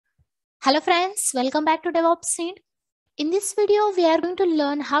Hello friends, welcome back to DevOps Scene. In this video, we are going to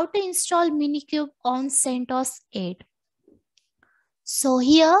learn how to install Minikube on CentOS 8. So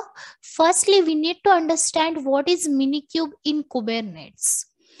here, firstly, we need to understand what is Minikube in Kubernetes.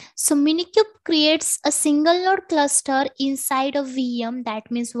 So Minikube creates a single node cluster inside a VM,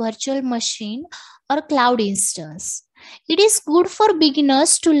 that means virtual machine or cloud instance. It is good for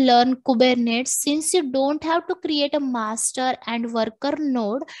beginners to learn Kubernetes since you don't have to create a master and worker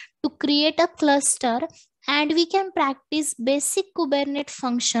node to create a cluster, and we can practice basic Kubernetes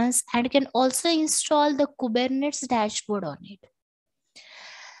functions and can also install the Kubernetes dashboard on it.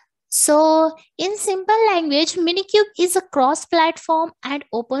 So in simple language, Minikube is a cross-platform and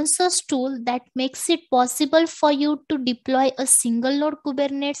open source tool that makes it possible for you to deploy a single node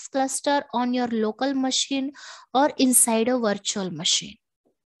Kubernetes cluster on your local machine or inside a virtual machine.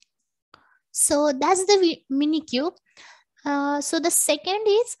 So that's the Minikube. So the second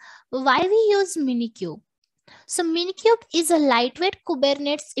is why we use Minikube. So Minikube is a lightweight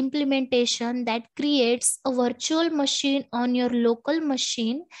Kubernetes implementation that creates a virtual machine on your local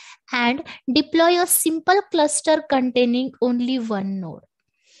machine and deploy a simple cluster containing only one node.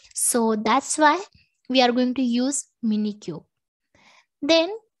 So that's why we are going to use Minikube. Then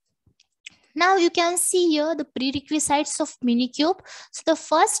now you can see here the prerequisites of Minikube. So the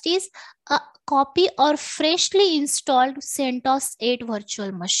first is a copy or freshly installed CentOS 8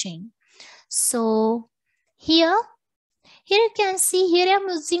 virtual machine. So here you can see, here I'm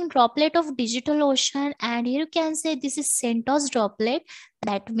using droplet of DigitalOcean, and here you can say this is CentOS droplet,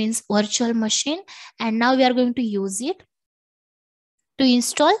 that means virtual machine, and now we are going to use it to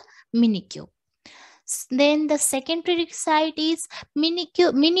install Minikube. Then the second prerequisite is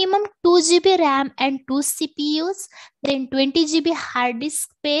Minikube, minimum 2 GB RAM and 2 CPUs, then 20 GB hard disk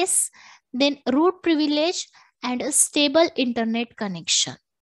space, then root privilege and a stable internet connection.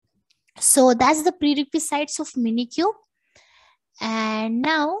 So that's the prerequisites of Minikube. And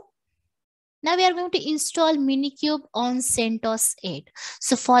now we are going to install Minikube on CentOS 8.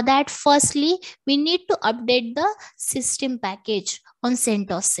 So for that, firstly, we need to update the system package on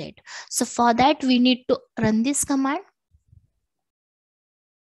CentOS 8. So for that, we need to run this command.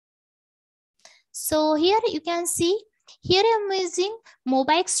 So here you can see, here I am using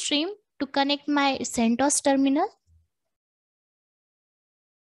Mobile Stream to connect my CentOS terminal.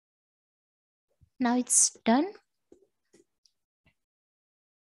 Now it's done.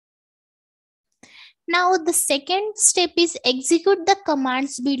 Now the second step is execute the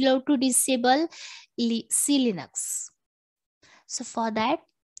commands below to disable Linux. So for that,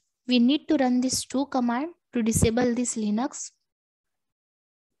 we need to run these two commands to disable this Linux.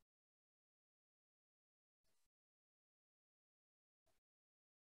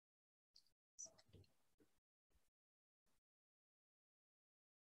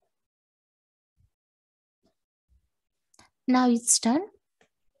 Now it's done.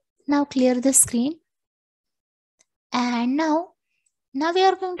 Now clear the screen. And now we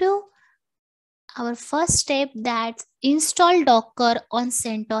are going to our first step, that's install Docker on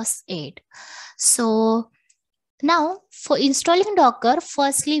CentOS 8. So now for installing Docker,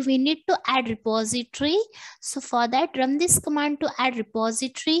 firstly we need to add repository. So for that, run this command to add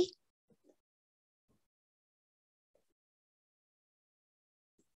repository.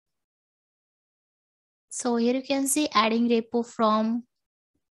 So here you can see adding repo from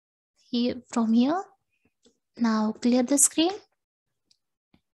here. Now clear the screen.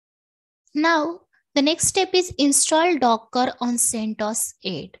 Now the next step is install Docker on CentOS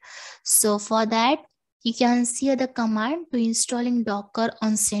 8. So for that, you can see the command to installing Docker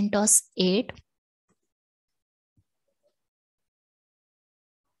on CentOS 8.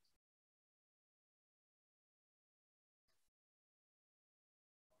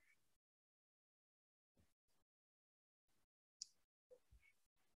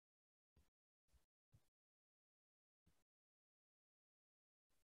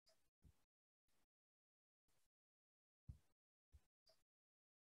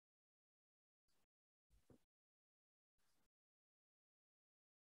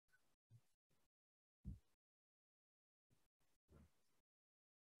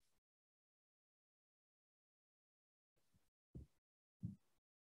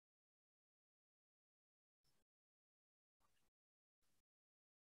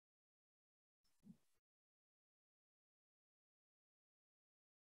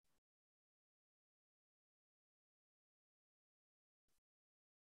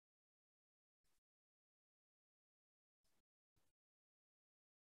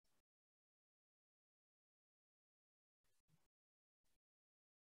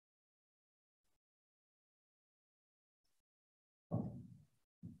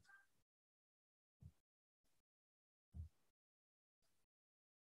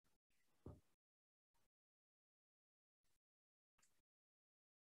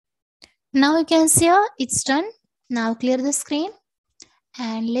 Now you can see here it's done. Now clear the screen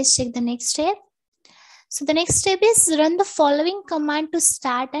and let's check the next step. So the next step is run the following command to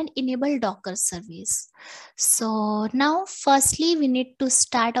start and enable Docker service. So now firstly we need to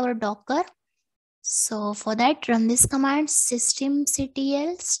start our Docker. So for that run this command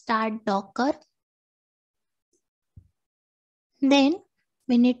systemctl start Docker. Then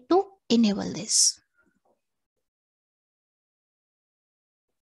we need to enable this.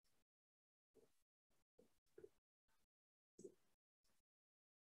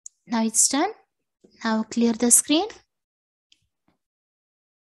 Now it's done. Now clear the screen.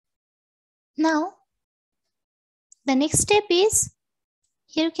 Now the next step is,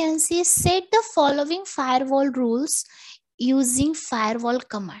 here you can see set the following firewall rules using firewall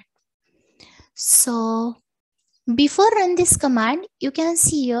command. So before run this command, you can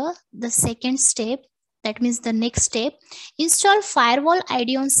see here the second step. That means the next step, install firewall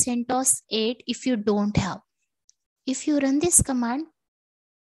ID on CentOS 8 if you don't have. If you run this command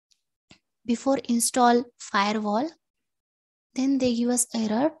before install firewall, then they give us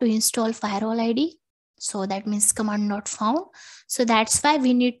error to install firewall ID. So that means command not found. So that's why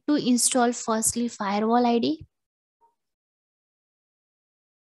we need to install firstly firewall ID.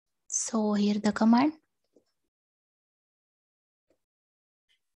 So here the command.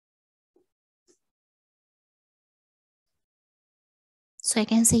 So I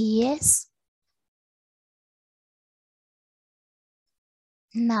can say yes.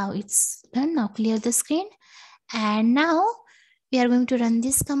 Now it's done. Now clear the screen. And now we are going to run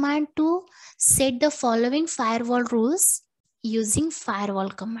this command to set the following firewall rules using firewall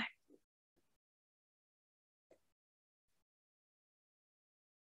command.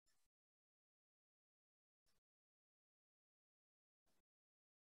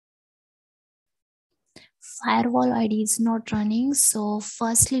 Firewall ID is not running. So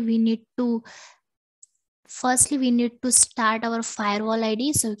firstly we need to start our firewall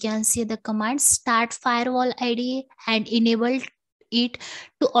ID. So you can see the command start firewall ID and enable it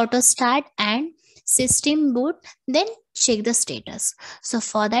to auto start and system boot, then check the status. So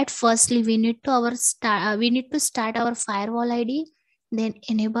for that firstly we need to start our firewall ID, then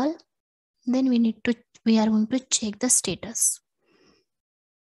enable, then we are going to check the status.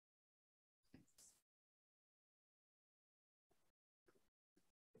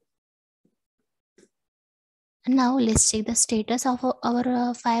 Now let's check the status of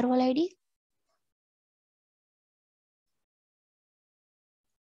our firewall ID.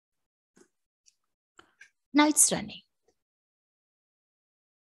 Now it's running.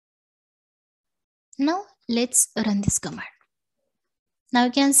 Now let's run this command. Now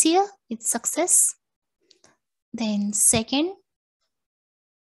you can see here it's success. Then second,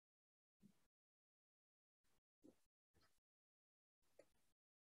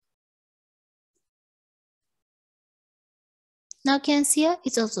 now you can see here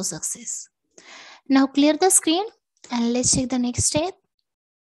it's also success. Now clear the screen and let's check the next step.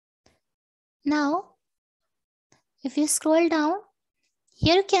 Now if you scroll down,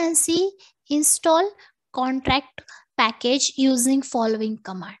 here you can see install contract package using following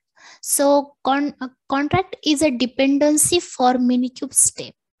command. So contract is a dependency for Minikube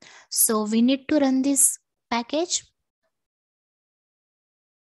step. So we need to run this package.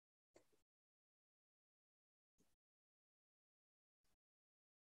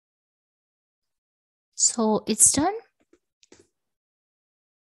 So it's done.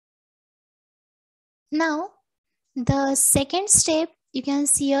 Now the second step, you can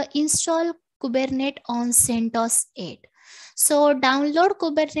see here install Kubernetes on CentOS 8. So download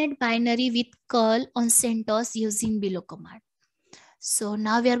Kubernetes binary with curl on CentOS using below command. So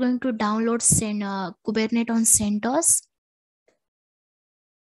now we are going to download Kubernetes on CentOS.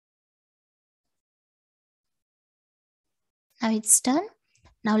 Now it's done.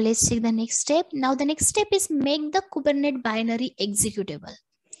 Now let's check the next step. Now the next step is make the Kubernetes binary executable.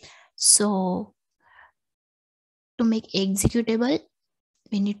 So to make executable,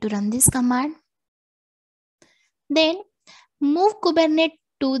 we need to run this command. Then move Kubernetes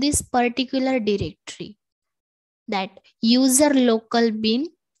to this particular directory, that user local bin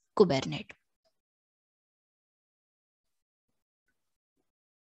Kubernetes.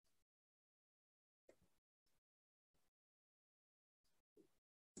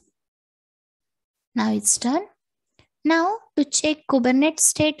 Now it's done. Now to check Kubernetes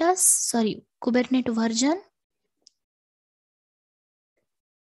status, Kubernetes version.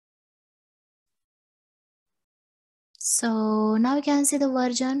 So now you can see the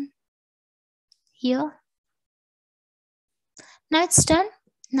version here. Now it's done.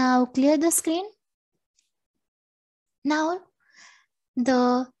 Now clear the screen. Now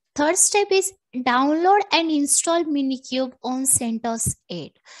the Third step is download and install Minikube on CentOS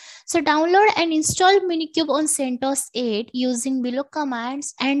 8. So download and install Minikube on CentOS 8 using below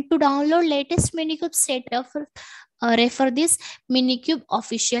commands, and to download latest Minikube setup, refer this Minikube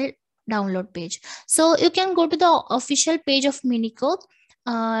official download page. So you can go to the official page of Minikube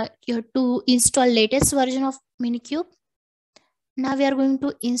to install latest version of Minikube. Now we are going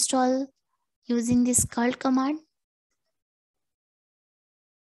to install using this curl command.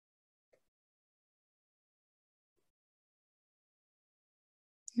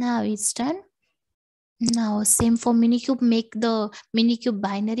 Now it's done. Now same for Minikube, make the Minikube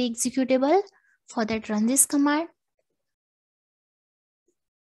binary executable. For that, run this command.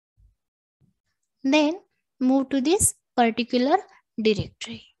 Then move to this particular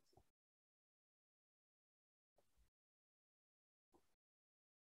directory.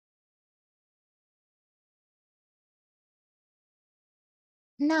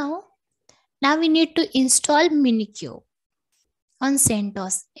 Now we need to install Minikube on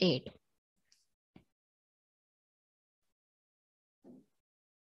CentOS 8.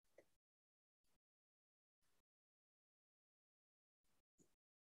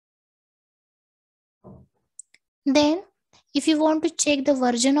 Then if you want to check the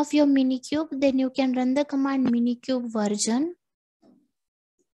version of your Minikube, then you can run the command Minikube version.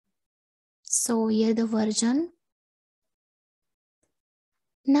 So here the version.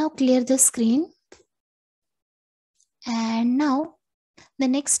 Now clear the screen. And now the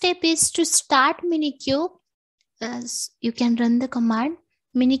next step is to start Minikube. You can run the command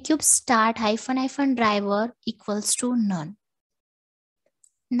Minikube start -- driver equals to none.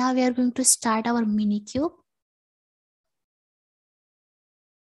 Now we are going to start our Minikube.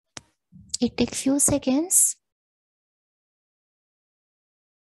 It takes few seconds.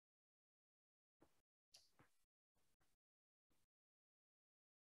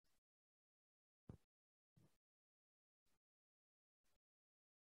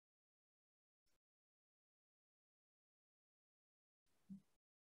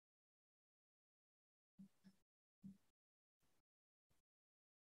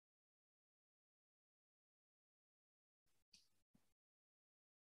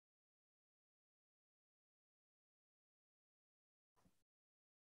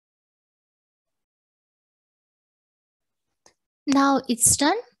 Now it's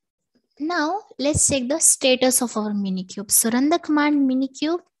done. Now let's check the status of our Minikube. So run the command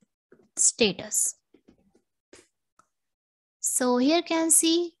Minikube status. So here you can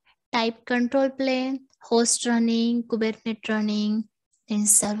see type control plane, host running, Kubernetes running, then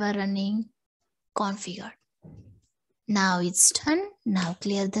server running, configured. Now it's done. Now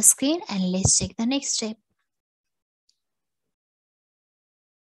clear the screen and let's check the next step.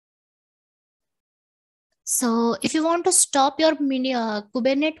 So if you want to stop your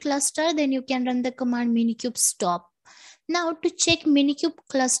Kubernetes cluster, then you can run the command Minikube stop. Now to check Minikube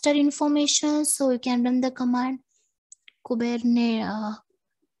cluster information, so you can run the command Kubernetes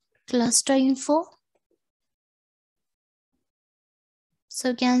cluster info. So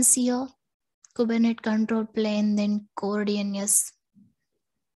you can see your Kubernetes control plane, then core DNS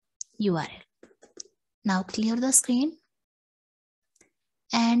URL. Now clear the screen.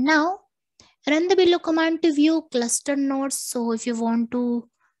 And now run the below command to view cluster nodes. So if you want to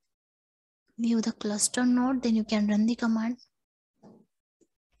view the cluster node, then you can run the command.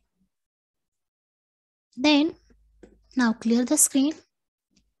 Then now clear the screen.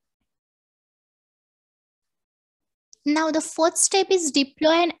 Now the fourth step is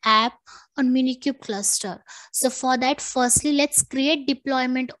deploy an app on Minikube cluster. So for that, firstly, let's create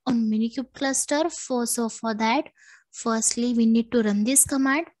deployment on Minikube cluster. So for that, firstly, we need to run this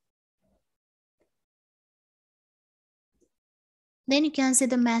command. Then you can see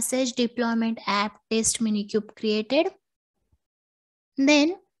the message deployment app test Minikube created.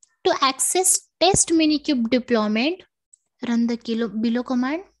 Then to access test Minikube deployment, run the below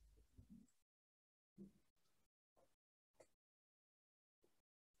command.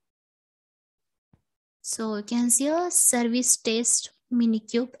 So you can see a service test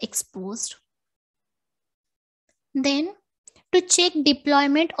Minikube exposed. Then to check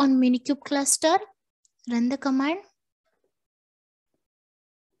deployment on Minikube cluster, run the command.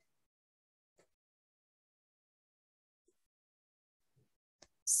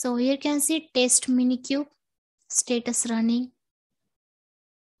 So here you can see test Minikube status running.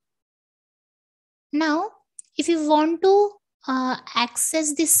 Now, if you want to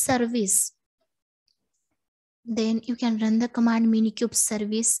access this service, then you can run the command Minikube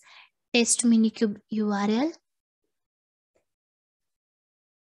service test Minikube URL.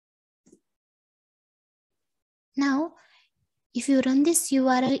 Now, If you run this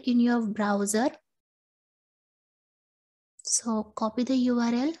URL in your browser, so copy the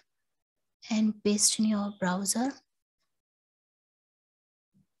URL and paste in your browser.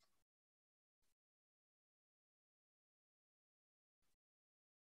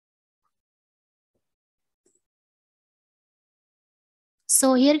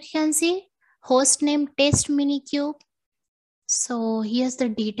 So here you can see host name test minikube. So here's the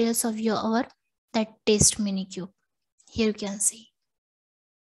details of our that test minikube. Here you can see.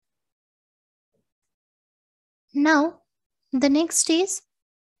 Now the next is,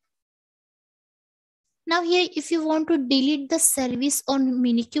 now here if you want to delete the service on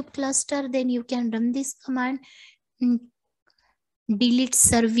minikube cluster, then you can run this command, delete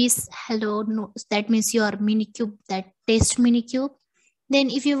service hello, no, that means your minikube, that test minikube. Then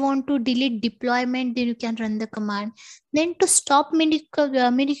if you want to delete deployment, then you can run the command. Then to stop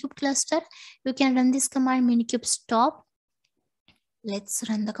minikube cluster, you can run this command minikube stop. Let's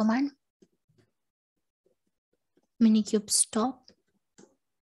run the command minikube stop.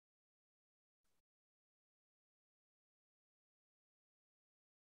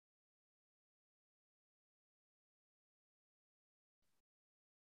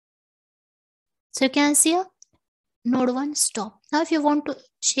 So you can see here, node 1 stop. Now if you want to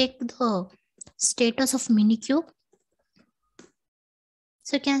check the status of minikube,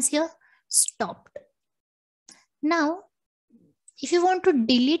 so you can see here stopped. Now if you want to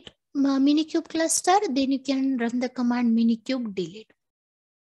delete minikube cluster, then you can run the command minikube delete.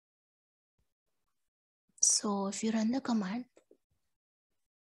 So if you run the command,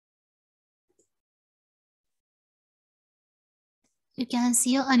 you can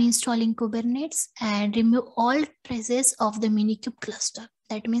see here uninstalling Kubernetes and remove all traces of the minikube cluster.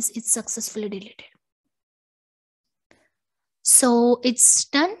 That means it's successfully deleted. So it's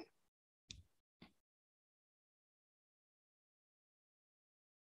done.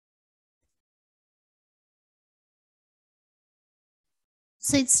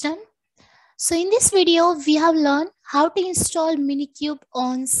 So it's done. So in this video, we have learned how to install Minikube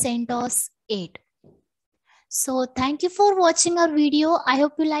on CentOS 8. So thank you for watching our video. I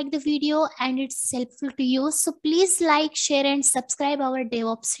hope you like the video and it's helpful to you. So please like, share and subscribe our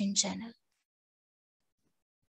DevOps channel.